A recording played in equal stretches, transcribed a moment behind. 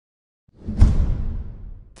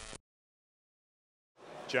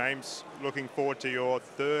James, looking forward to your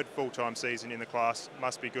third full-time season in the class.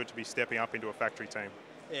 Must be good to be stepping up into a factory team.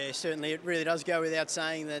 Yeah, certainly. It really does go without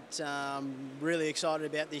saying that I'm really excited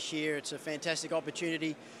about this year. It's a fantastic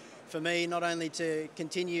opportunity for me, not only to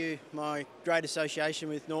continue my great association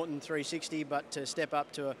with Norton 360, but to step up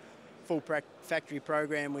to a full factory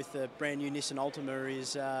program with the brand new Nissan Altima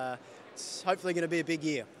is it's hopefully going to be a big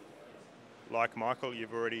year. Like Michael,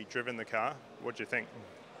 you've already driven the car. What do you think?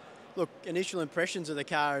 Look, initial impressions of the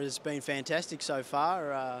car has been fantastic so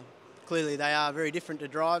far. Clearly they are very different to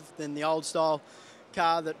drive than the old style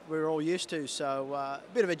car that we're all used to, so a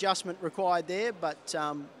bit of adjustment required there, but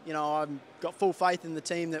you know, I've got full faith in the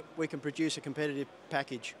team that we can produce a competitive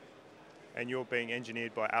package. And you're being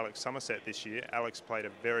engineered by Alex Somerset this year. Alex played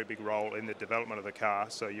a very big role in the development of the car,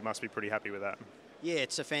 so you must be pretty happy with that. Yeah,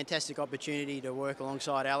 it's a fantastic opportunity to work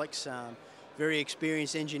alongside Alex. Very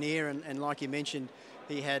experienced engineer, and like you mentioned,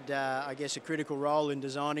 he had, I guess, a critical role in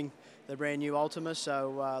designing the brand new Altima,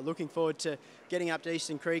 so looking forward to getting up to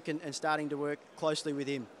Eastern Creek and starting to work closely with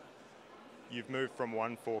him. You've moved from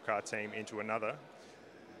one four-car team into another.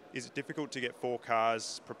 Is it difficult to get four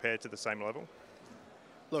cars prepared to the same level?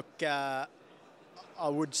 Look, I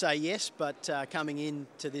would say yes, but coming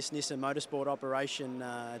into this Nissan Motorsport operation,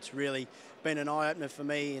 it's really been an eye-opener for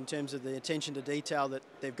me in terms of the attention to detail that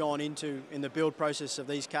they've gone into in the build process of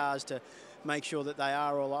these cars to make sure that they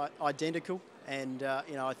are all identical. And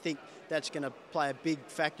you know, I think that's going to play a big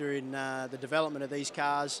factor in the development of these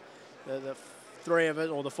cars. The three of us,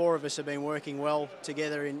 or the four of us, have been working well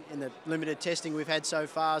together in the limited testing we've had so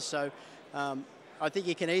far. So I think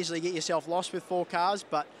you can easily get yourself lost with four cars,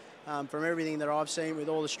 but from everything that I've seen with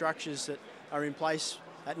all the structures that are in place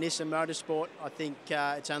at Nissan Motorsport, I think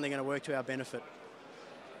it's only going to work to our benefit.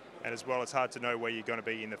 And as well, it's hard to know where you're going to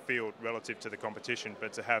be in the field relative to the competition,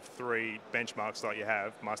 but to have three benchmarks like you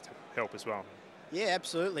have must help as well. Yeah,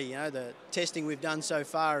 absolutely. You know, the testing we've done so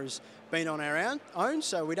far has been on our own,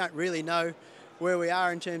 so we don't really know where we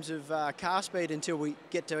are in terms of car speed until we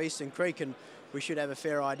get to Eastern Creek, and we should have a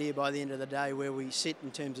fair idea by the end of the day where we sit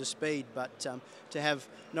in terms of speed. But to have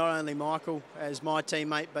not only Michael as my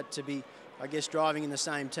teammate, but to be, I guess, driving in the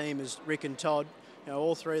same team as Rick and Todd, you know,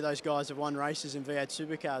 all three of those guys have won races in V8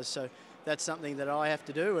 supercars, so that's something that I have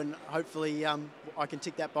to do, and hopefully I can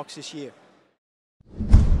tick that box this year.